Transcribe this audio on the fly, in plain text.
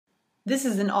This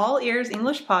is an All Ears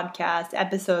English Podcast,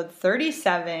 episode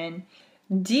 37,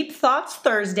 Deep Thoughts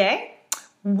Thursday,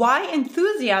 Why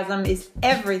Enthusiasm is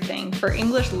Everything for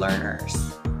English Learners.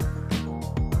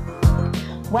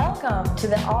 Welcome to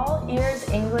the All Ears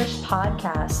English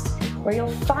Podcast, where you'll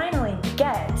finally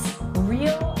get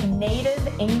real native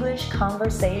English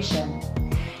conversation.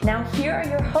 Now here are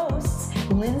your hosts,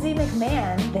 Lindsay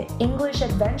McMahon, the English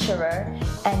adventurer,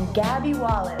 and Gabby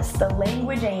Wallace, the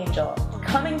language angel,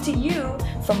 coming to you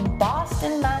from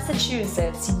Boston,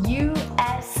 Massachusetts,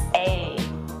 USA.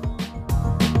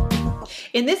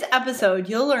 In this episode,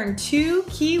 you'll learn 2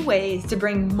 key ways to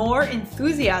bring more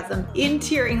enthusiasm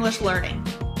into your English learning.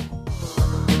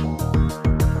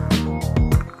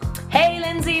 Hey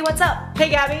Lindsay, what's up? Hey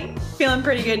Gabby, feeling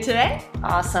pretty good today?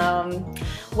 Awesome.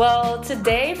 Well,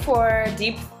 today for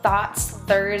Deep Thoughts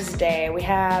Thursday, we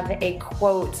have a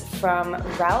quote from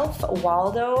Ralph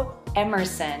Waldo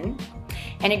Emerson,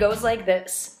 and it goes like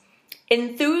this: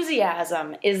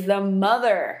 "Enthusiasm is the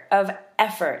mother of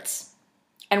effort,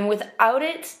 and without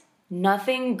it,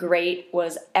 nothing great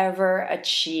was ever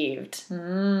achieved."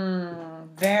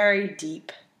 Very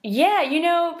deep.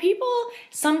 Yeah, people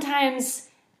sometimes,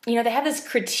 they have this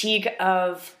critique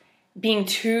of being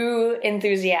too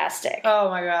enthusiastic. Oh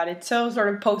my God, it's so sort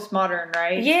of postmodern,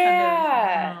 right?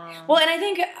 Yeah. Well, and I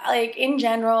think in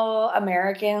general,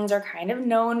 Americans are kind of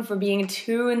known for being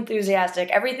too enthusiastic.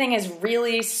 Everything is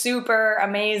really super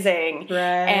amazing.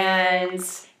 Right. And,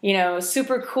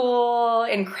 super cool,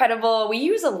 incredible. We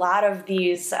use a lot of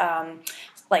these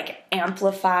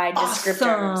amplified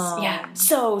descriptors. Yeah.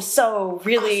 So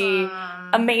really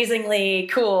amazingly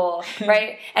cool,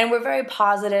 right? And we're very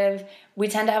positive. We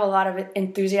tend to have a lot of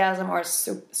enthusiasm or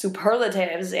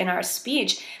superlatives in our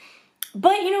speech.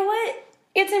 But you know what?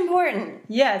 It's important.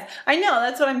 Yes, I know.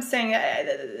 That's what I'm saying.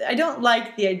 I don't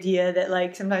like the idea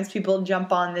that sometimes people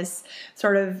jump on this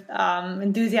sort of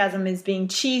enthusiasm as being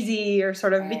cheesy or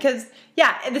sort of because,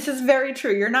 this is very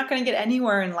true. You're not going to get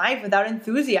anywhere in life without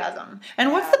enthusiasm.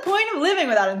 And what's the point of living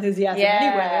without enthusiasm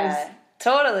anyways?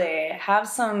 Totally. Have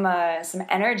some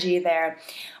energy there.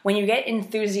 When you get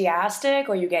enthusiastic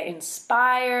or you get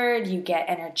inspired, you get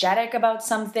energetic about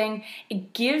something,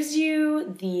 it gives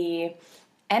you the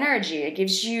energy. It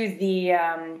gives you the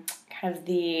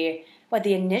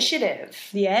the initiative,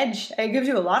 the edge. It gives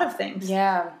you a lot of things.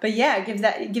 Yeah. But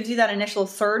it gives you that initial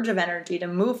surge of energy to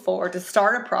move forward, to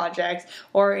start a project,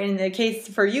 or in the case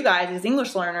for you guys as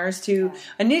English learners, to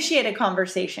initiate a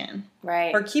conversation.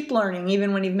 Right. Or keep learning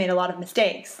even when you've made a lot of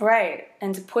mistakes. Right.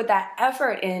 And to put that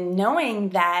effort in,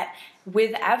 knowing that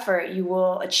with effort you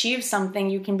will achieve something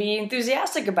you can be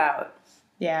enthusiastic about.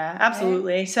 Yeah,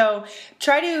 absolutely. Right. So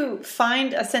try to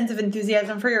find a sense of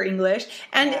enthusiasm for your English.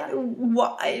 And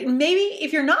maybe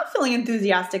if you're not feeling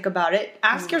enthusiastic about it,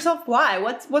 ask yourself why.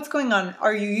 What's going on?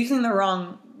 Are you using the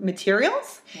wrong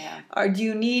materials? Yeah. Or do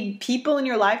you need people in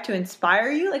your life to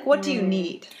inspire you? What do you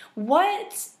need?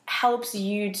 What helps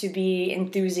you to be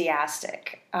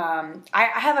enthusiastic? I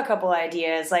have a couple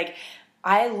ideas.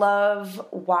 I love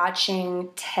watching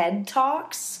TED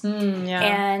Talks,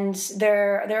 and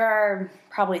there are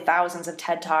probably thousands of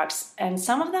TED Talks, and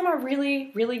some of them are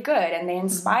really, really good, and they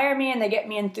inspire me and they get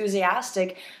me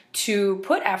enthusiastic to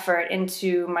put effort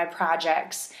into my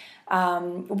projects.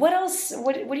 What else?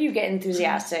 What do you get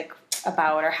enthusiastic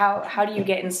about, or how do you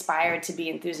get inspired to be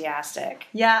enthusiastic?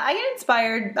 Yeah, I get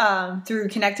inspired through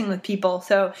connecting with people.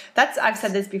 So I've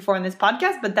said this before in this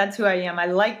podcast, but that's who I am. I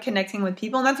like connecting with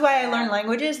people, and that's why I learn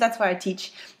languages. That's why I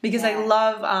teach, because I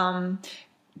love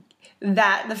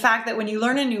the fact that when you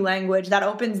learn a new language, that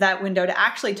opens that window to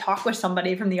actually talk with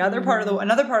somebody from the other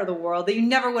another part of the world that you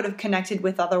never would have connected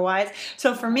with otherwise.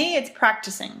 So for me, it's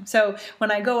practicing. So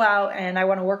when I go out and I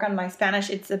want to work on my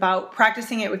Spanish, it's about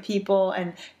practicing it with people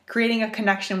and creating a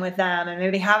connection with them and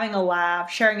maybe having a laugh,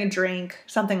 sharing a drink,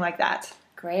 something like that.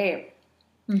 Great.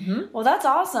 Well, that's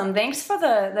awesome. Thanks for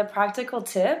the practical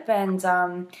tip. And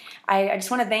I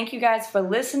just want to thank you guys for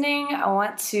listening. I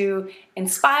want to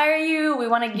inspire you. We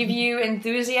want to give you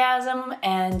enthusiasm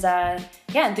and,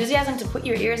 enthusiasm to put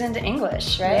your ears into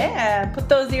English, right? Yeah, put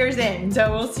those ears in. So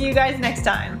we'll see you guys next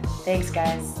time. Thanks,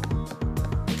 guys.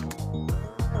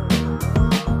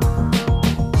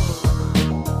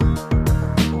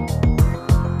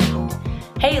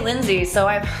 Hey, Lindsay, so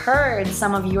I've heard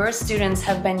some of your students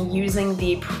have been using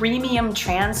the premium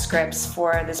transcripts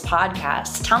for this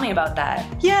podcast. Tell me about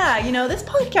that. Yeah, this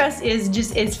podcast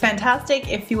is fantastic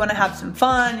if you want to have some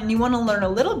fun and you want to learn a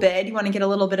little bit, you want to get a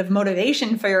little bit of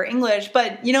motivation for your English.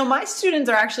 But, my students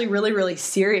are actually really, really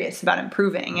serious about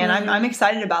improving, and I'm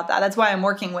excited about that. That's why I'm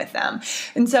working with them.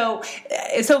 And so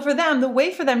for them, the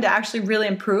way for them to actually really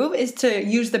improve is to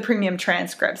use the premium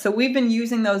transcript. So we've been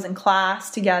using those in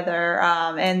class together,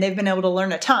 and they've been able to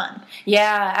learn a ton.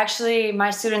 Yeah, actually,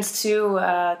 my students too,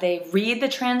 they read the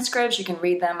transcripts. You can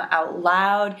read them out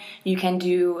loud. You can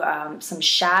do some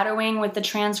shadowing with the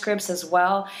transcripts as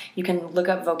well. You can look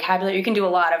up vocabulary. You can do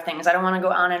a lot of things. I don't want to go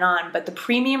on and on, but the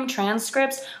premium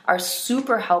transcripts are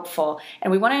super helpful.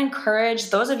 And we want to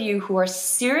encourage those of you who are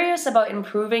serious about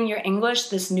improving your English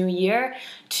this new year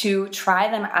to try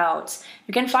them out.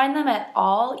 You can find them at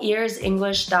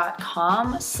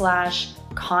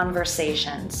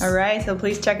allearsenglish.com/conversations. All right, so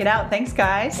please check it out. Thanks,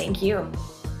 guys. Thank you.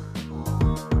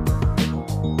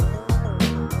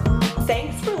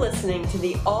 Thanks for listening to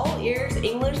the All Ears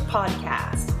English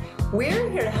podcast. We're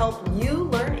here to help you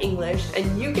learn English,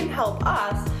 and you can help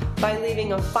us by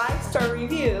leaving a 5-star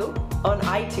review on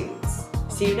iTunes.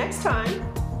 See you next time.